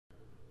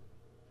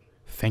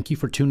Thank you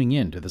for tuning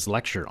in to this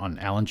lecture on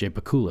Alan J.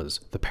 Pakula's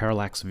The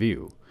Parallax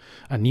View,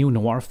 a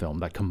neo-noir film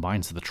that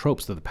combines the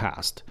tropes of the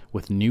past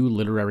with new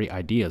literary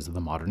ideas of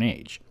the modern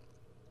age.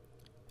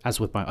 As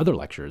with my other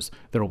lectures,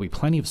 there will be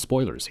plenty of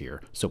spoilers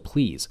here, so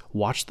please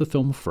watch the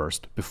film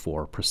first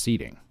before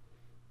proceeding.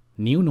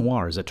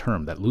 Neo-noir is a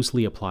term that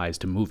loosely applies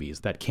to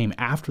movies that came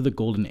after the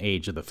golden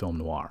age of the film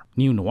noir.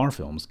 Neo-noir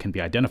films can be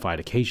identified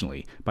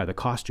occasionally by the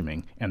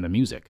costuming and the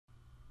music,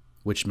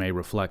 which may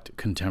reflect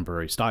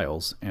contemporary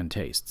styles and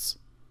tastes.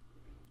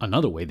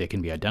 Another way they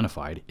can be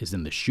identified is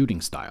in the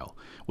shooting style,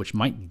 which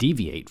might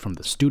deviate from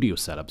the studio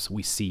setups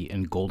we see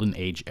in Golden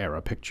Age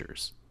era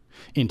pictures.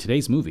 In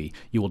today's movie,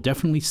 you will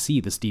definitely see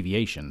this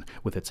deviation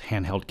with its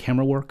handheld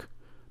camera work,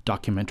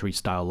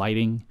 documentary-style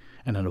lighting,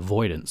 and an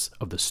avoidance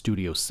of the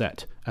studio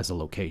set as a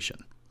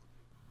location.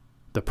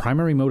 The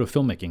primary mode of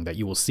filmmaking that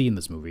you will see in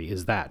this movie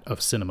is that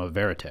of cinema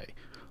verite,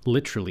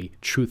 literally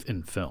truth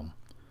in film,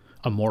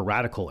 a more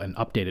radical and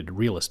updated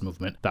realist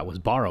movement that was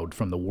borrowed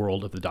from the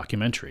world of the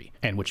documentary,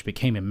 and which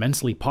became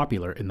immensely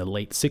popular in the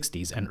late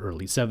 60s and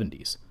early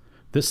 70s.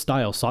 This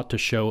style sought to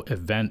show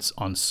events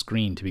on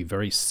screen to be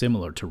very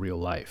similar to real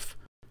life.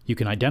 You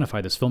can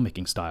identify this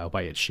filmmaking style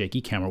by its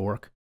shaky camera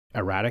work,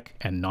 erratic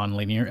and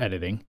non-linear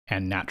editing,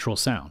 and natural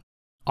sound.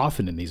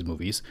 Often in these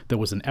movies, there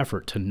was an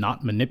effort to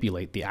not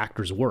manipulate the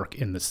actor's work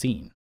in the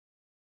scene.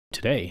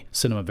 Today,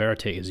 cinema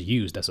verite is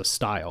used as a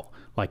style,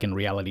 like in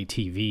reality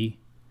TV,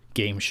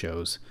 game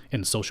shows,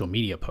 and social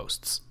media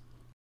posts.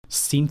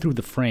 Seen through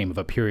the frame of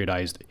a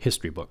periodized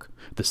history book,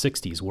 the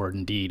 60s were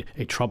indeed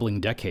a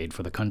troubling decade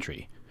for the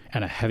country,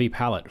 and a heavy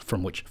palette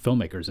from which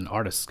filmmakers and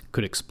artists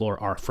could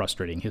explore our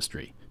frustrating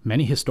history.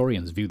 Many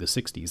historians view the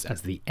 60s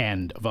as the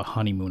end of a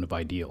honeymoon of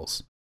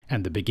ideals,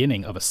 and the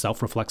beginning of a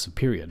self-reflexive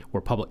period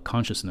where public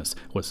consciousness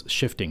was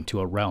shifting to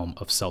a realm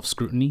of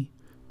self-scrutiny,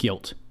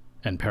 guilt,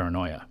 and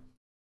paranoia.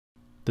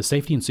 The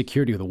safety and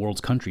security of the world's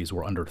countries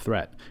were under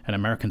threat, and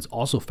Americans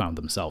also found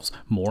themselves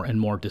more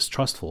and more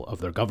distrustful of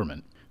their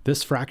government.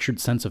 This fractured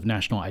sense of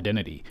national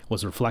identity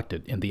was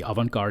reflected in the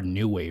avant-garde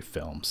New Wave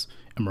films,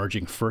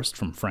 emerging first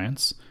from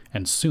France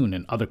and soon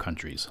in other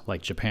countries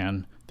like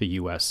Japan, the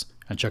US,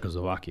 and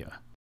Czechoslovakia.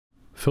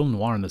 Film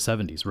noir in the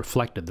 70s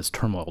reflected this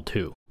turmoil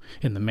too,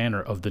 in the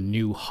manner of the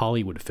new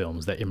Hollywood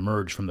films that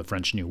emerged from the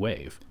French New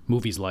Wave.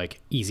 Movies like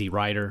Easy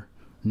Rider,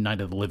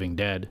 Night of the Living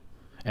Dead,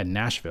 and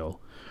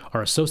Nashville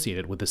are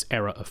associated with this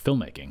era of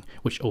filmmaking,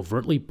 which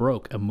overtly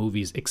broke a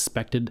movie's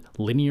expected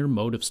linear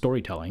mode of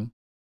storytelling,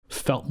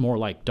 felt more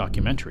like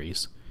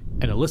documentaries,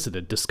 and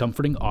elicited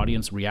discomforting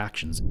audience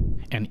reactions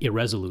and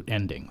irresolute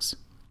endings.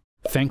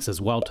 Thanks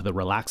as well to the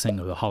relaxing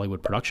of the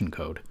Hollywood production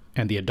code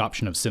and the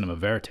adoption of cinema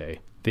verite,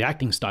 the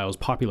acting styles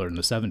popular in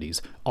the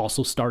 70s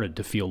also started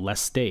to feel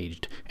less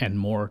staged and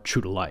more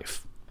true to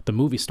life. The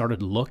movie started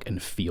to look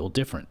and feel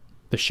different.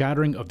 The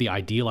shattering of the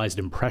idealized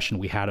impression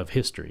we had of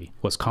history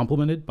was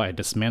complemented by a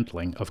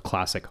dismantling of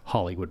classic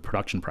Hollywood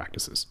production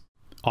practices.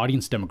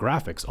 Audience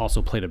demographics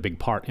also played a big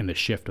part in the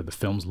shift of the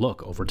film's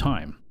look over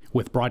time,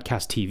 with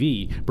broadcast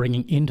TV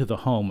bringing into the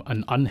home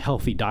an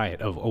unhealthy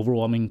diet of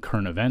overwhelming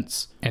current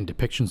events and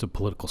depictions of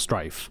political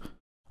strife.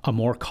 A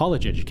more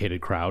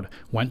college-educated crowd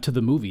went to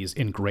the movies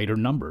in greater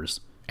numbers,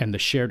 and the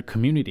shared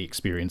community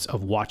experience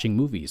of watching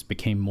movies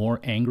became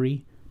more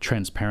angry,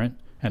 transparent,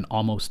 and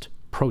almost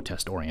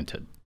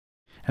protest-oriented.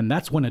 And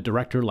that's when a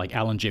director like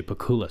Alan J.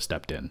 Pakula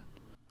stepped in.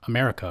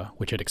 America,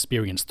 which had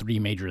experienced 3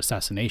 major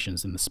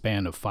assassinations in the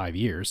span of 5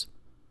 years,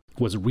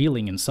 was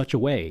reeling in such a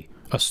way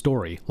a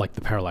story like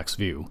The Parallax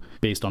View,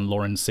 based on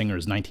Lauren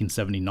Singer's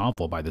 1970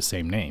 novel by the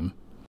same name,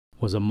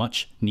 was a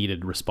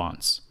much-needed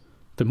response.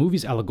 The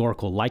movie's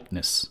allegorical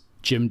likeness,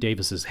 Jim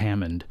Davis's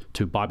Hammond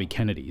to Bobby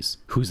Kennedy's,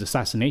 whose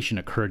assassination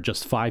occurred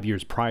just 5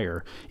 years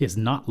prior, is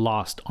not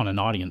lost on an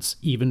audience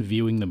even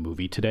viewing the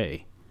movie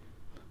today.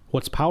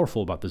 What's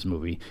powerful about this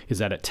movie is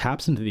that it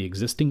taps into the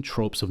existing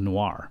tropes of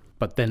noir,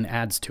 but then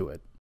adds to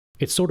it.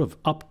 It sort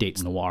of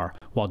updates noir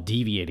while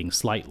deviating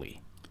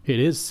slightly.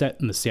 It is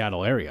set in the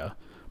Seattle area,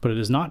 but it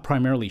is not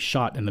primarily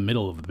shot in the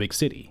middle of the big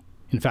city.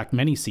 In fact,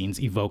 many scenes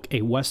evoke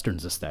a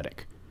Westerns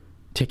aesthetic,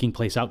 taking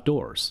place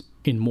outdoors,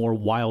 in more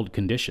wild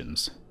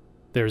conditions.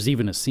 There's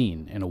even a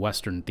scene in a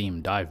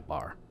Western-themed dive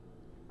bar.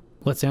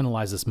 Let's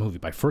analyze this movie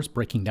by first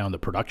breaking down the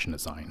production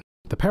design.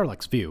 The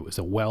Parallax View is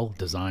a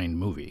well-designed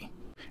movie.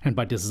 And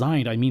by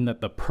designed, I mean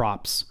that the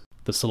props,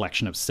 the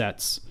selection of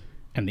sets,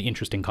 and the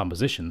interesting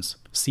compositions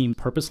seem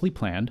purposely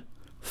planned,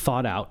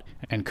 thought out,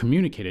 and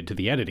communicated to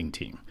the editing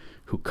team,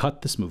 who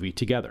cut this movie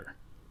together.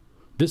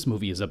 This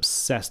movie is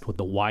obsessed with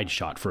the wide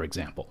shot, for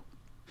example.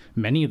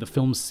 Many of the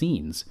film's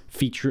scenes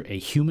feature a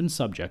human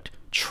subject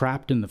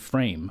trapped in the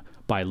frame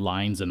by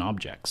lines and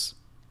objects.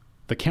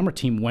 The camera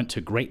team went to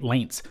great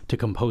lengths to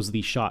compose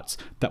these shots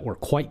that were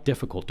quite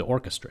difficult to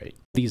orchestrate.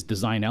 These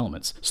design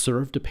elements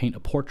serve to paint a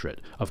portrait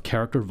of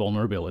character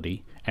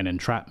vulnerability and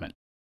entrapment.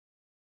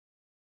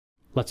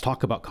 Let's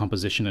talk about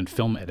composition and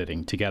film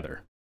editing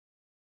together.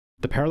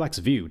 The Parallax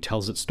View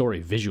tells its story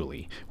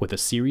visually with a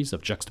series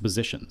of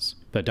juxtapositions,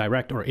 the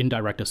direct or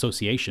indirect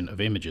association of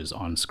images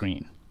on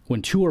screen.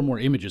 When two or more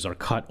images are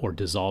cut or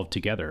dissolved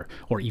together,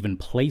 or even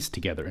placed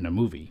together in a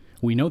movie,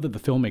 we know that the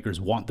filmmakers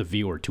want the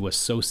viewer to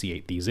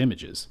associate these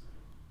images.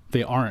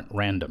 They aren't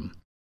random.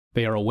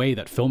 They are a way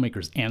that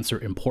filmmakers answer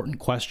important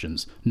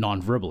questions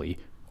non-verbally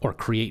or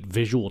create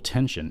visual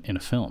tension in a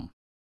film.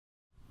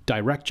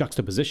 Direct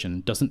juxtaposition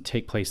doesn't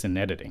take place in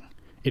editing.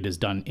 It is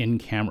done in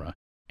camera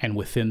and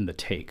within the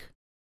take.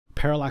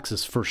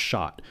 Parallax's first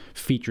shot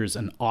features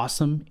an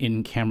awesome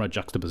in-camera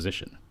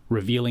juxtaposition,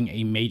 revealing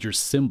a major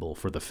symbol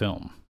for the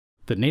film.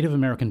 The Native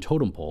American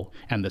totem pole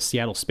and the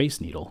Seattle Space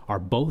Needle are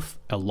both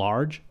a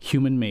large,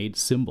 human-made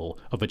symbol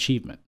of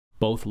achievement,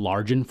 both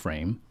large in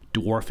frame,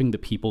 dwarfing the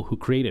people who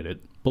created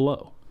it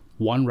below.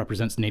 One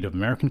represents Native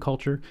American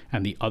culture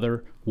and the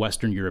other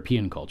Western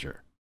European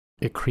culture.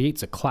 It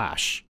creates a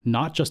clash,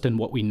 not just in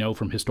what we know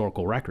from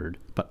historical record,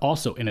 but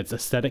also in its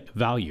aesthetic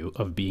value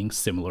of being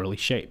similarly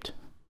shaped.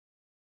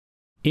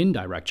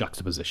 Indirect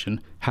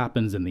juxtaposition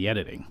happens in the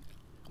editing.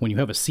 When you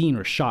have a scene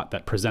or shot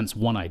that presents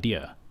one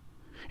idea,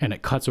 and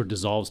it cuts or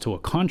dissolves to a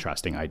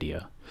contrasting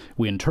idea,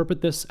 we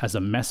interpret this as a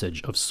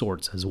message of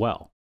sorts as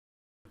well.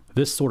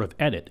 This sort of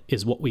edit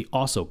is what we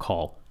also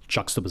call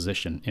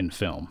juxtaposition in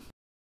film.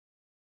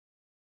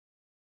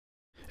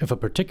 If a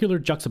particular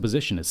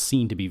juxtaposition is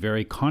seen to be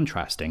very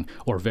contrasting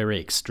or very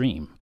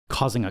extreme,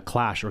 causing a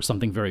clash or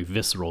something very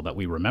visceral that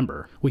we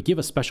remember, we give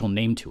a special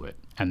name to it,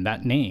 and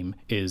that name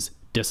is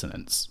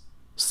dissonance.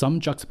 Some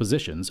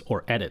juxtapositions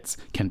or edits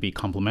can be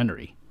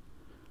complementary,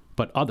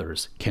 but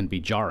others can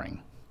be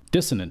jarring.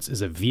 Dissonance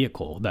is a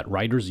vehicle that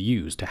writers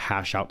use to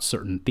hash out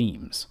certain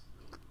themes.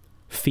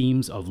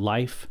 Themes of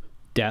life,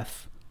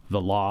 death,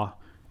 the law,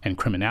 and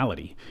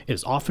criminality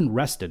is often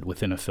rested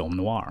within a film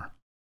noir.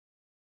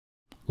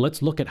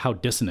 Let's look at how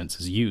dissonance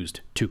is used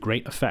to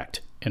great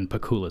effect in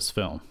Pakula's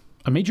film.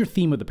 A major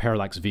theme of the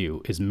Parallax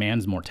View is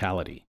man's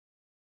mortality.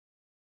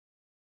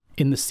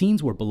 In the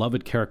scenes where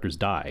beloved characters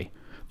die,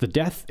 the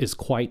death is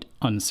quite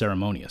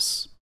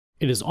unceremonious.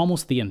 It is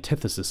almost the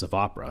antithesis of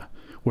opera,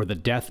 where the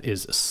death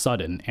is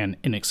sudden and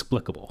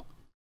inexplicable.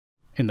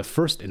 In the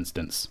first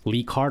instance,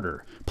 Lee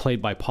Carter, played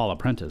by Paula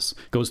Prentice,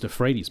 goes to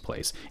Frady's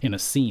place in a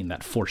scene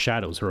that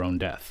foreshadows her own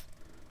death.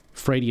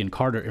 Frady and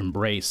Carter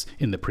embrace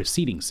in the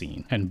preceding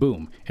scene, and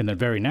boom, in the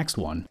very next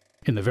one,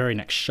 in the very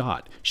next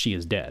shot, she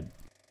is dead.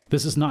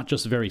 This is not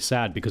just very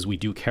sad because we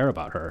do care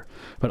about her,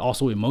 but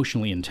also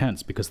emotionally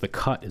intense because the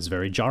cut is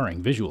very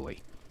jarring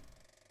visually.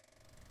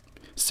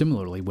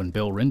 Similarly, when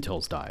Bill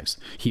Rintills dies,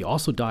 he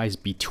also dies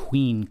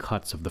between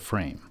cuts of the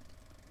frame.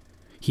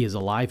 He is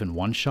alive in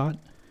one shot,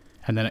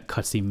 and then it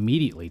cuts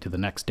immediately to the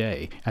next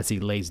day as he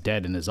lays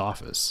dead in his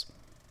office.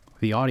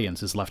 The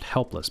audience is left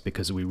helpless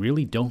because we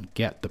really don't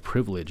get the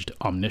privileged,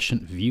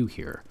 omniscient view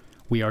here.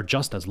 We are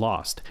just as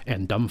lost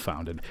and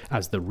dumbfounded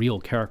as the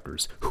real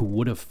characters who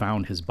would have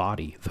found his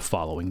body the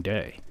following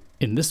day.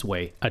 In this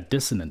way, a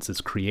dissonance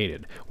is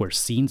created where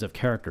scenes of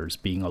characters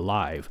being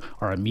alive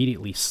are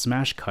immediately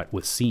smash cut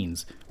with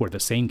scenes where the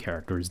same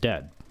character is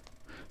dead.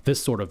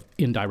 This sort of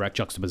indirect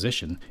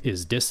juxtaposition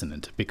is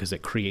dissonant because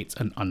it creates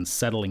an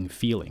unsettling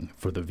feeling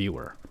for the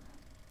viewer.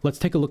 Let's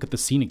take a look at the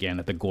scene again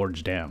at the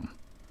Gorge Dam.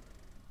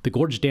 The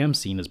Gorge Dam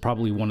scene is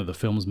probably one of the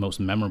film's most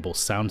memorable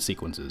sound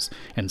sequences,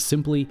 and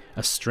simply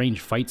a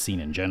strange fight scene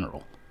in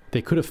general.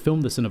 They could have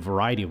filmed this in a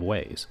variety of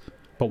ways,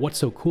 but what's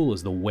so cool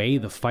is the way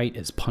the fight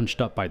is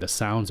punched up by the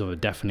sounds of a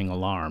deafening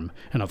alarm,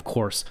 and of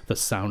course, the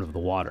sound of the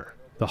water.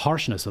 The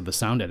harshness of the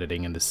sound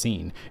editing in the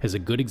scene is a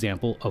good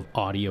example of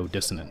audio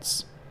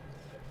dissonance.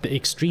 The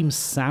extreme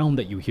sound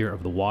that you hear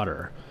of the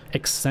water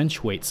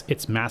accentuates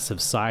its massive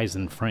size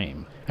and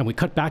frame, and we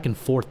cut back and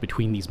forth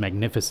between these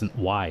magnificent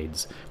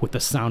wides with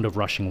the sound of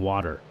rushing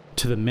water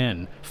to the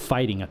men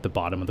fighting at the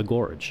bottom of the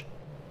gorge.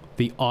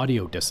 The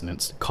audio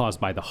dissonance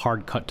caused by the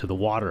hard cut to the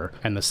water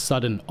and the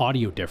sudden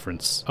audio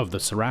difference of the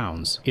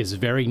surrounds is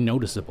very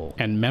noticeable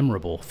and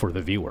memorable for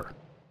the viewer.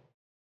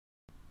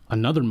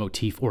 Another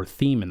motif or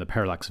theme in the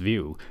Parallax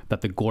View that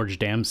the Gorge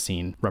Dam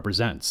scene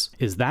represents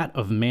is that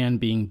of man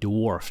being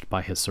dwarfed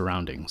by his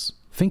surroundings.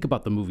 Think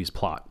about the movie's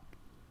plot.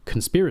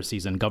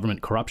 Conspiracies and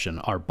government corruption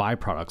are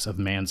byproducts of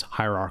man's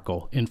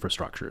hierarchical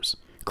infrastructures,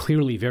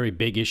 clearly very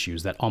big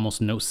issues that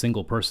almost no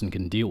single person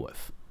can deal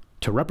with.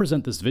 To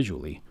represent this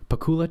visually,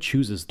 Pakula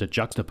chooses to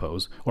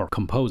juxtapose, or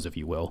compose if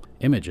you will,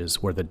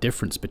 images where the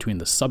difference between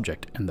the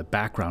subject and the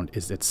background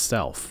is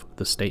itself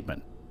the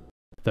statement.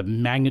 The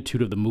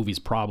magnitude of the movie's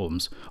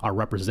problems are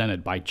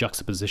represented by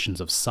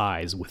juxtapositions of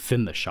size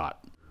within the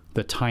shot,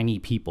 the tiny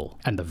people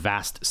and the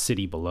vast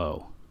city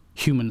below,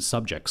 human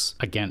subjects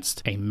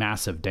against a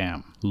massive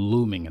dam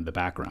looming in the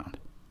background,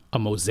 a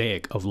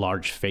mosaic of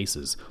large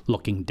faces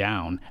looking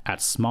down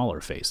at smaller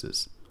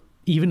faces.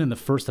 Even in the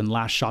first and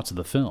last shots of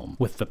the film,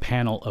 with the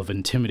panel of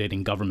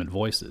intimidating government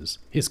voices,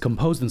 is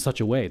composed in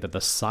such a way that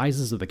the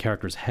sizes of the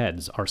characters'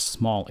 heads are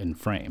small in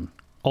frame.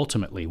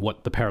 Ultimately,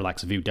 what the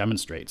Parallax View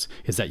demonstrates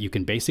is that you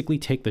can basically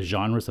take the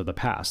genres of the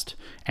past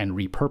and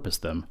repurpose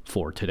them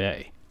for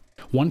today.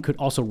 One could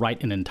also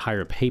write an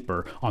entire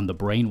paper on the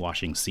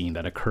brainwashing scene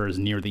that occurs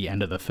near the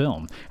end of the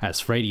film, as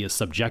Frady is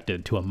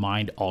subjected to a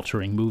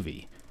mind-altering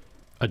movie.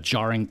 a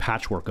jarring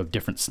patchwork of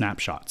different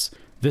snapshots.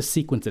 This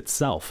sequence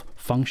itself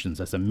functions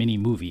as a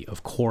mini-movie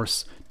of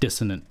coarse,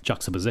 dissonant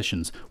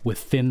juxtapositions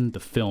within the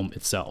film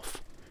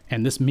itself.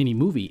 And this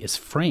mini-movie is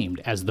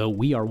framed as though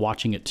we are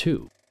watching it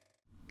too.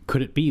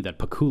 Could it be that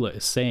Pakula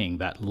is saying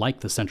that, like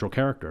the central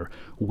character,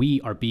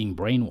 we are being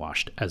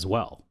brainwashed as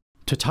well?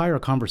 To tie our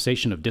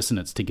conversation of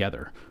dissonance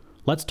together,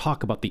 let's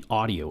talk about the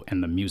audio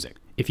and the music.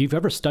 If you've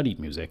ever studied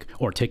music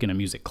or taken a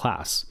music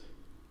class,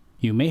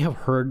 you may have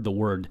heard the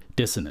word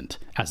dissonant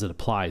as it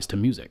applies to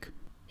music.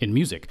 In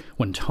music,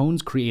 when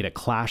tones create a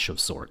clash of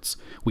sorts,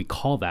 we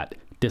call that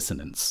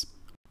dissonance.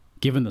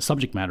 Given the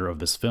subject matter of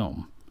this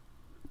film,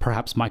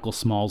 perhaps Michael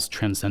Small's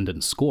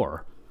transcendent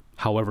score,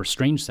 however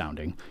strange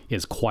sounding,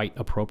 is quite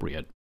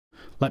appropriate.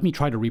 Let me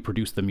try to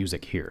reproduce the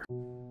music here.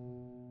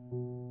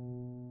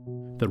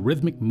 The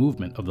rhythmic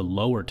movement of the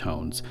lower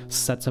tones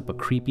sets up a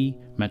creepy,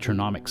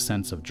 metronomic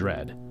sense of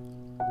dread.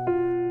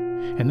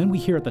 And then we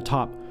hear at the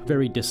top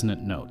very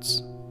dissonant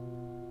notes.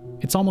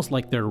 It's almost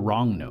like they're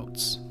wrong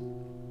notes.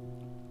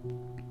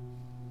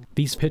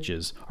 These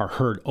pitches are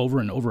heard over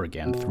and over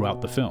again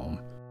throughout the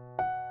film,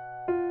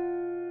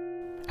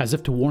 as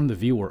if to warn the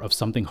viewer of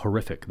something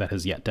horrific that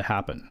has yet to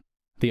happen.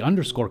 The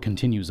underscore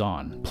continues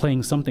on,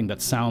 playing something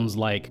that sounds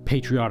like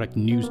patriotic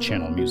news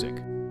channel music.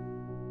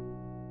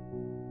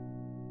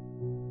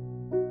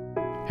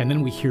 And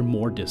then we hear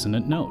more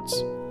dissonant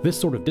notes. This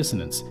sort of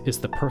dissonance is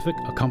the perfect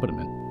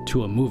accompaniment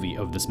to a movie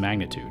of this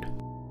magnitude.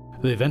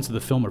 The events of the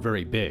film are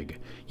very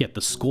big, yet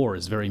the score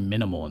is very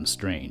minimal and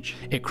strange.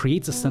 It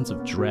creates a sense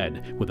of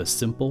dread with a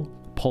simple,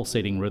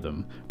 pulsating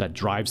rhythm that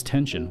drives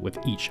tension with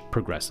each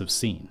progressive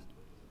scene.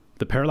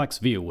 The Parallax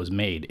View was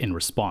made in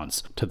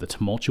response to the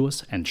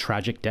tumultuous and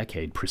tragic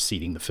decade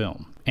preceding the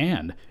film,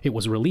 and it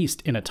was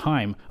released in a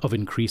time of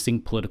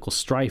increasing political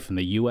strife in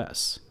the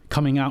US.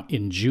 Coming out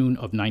in June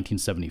of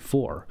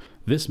 1974,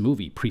 this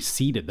movie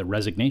preceded the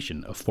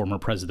resignation of former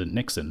President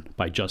Nixon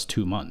by just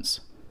 2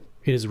 months.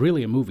 It is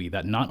really a movie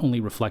that not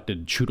only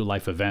reflected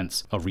true-to-life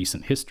events of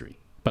recent history,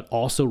 but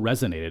also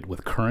resonated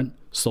with current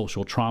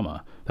social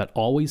trauma that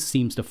always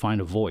seems to find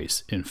a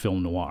voice in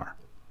film noir.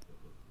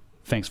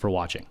 Thanks for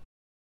watching.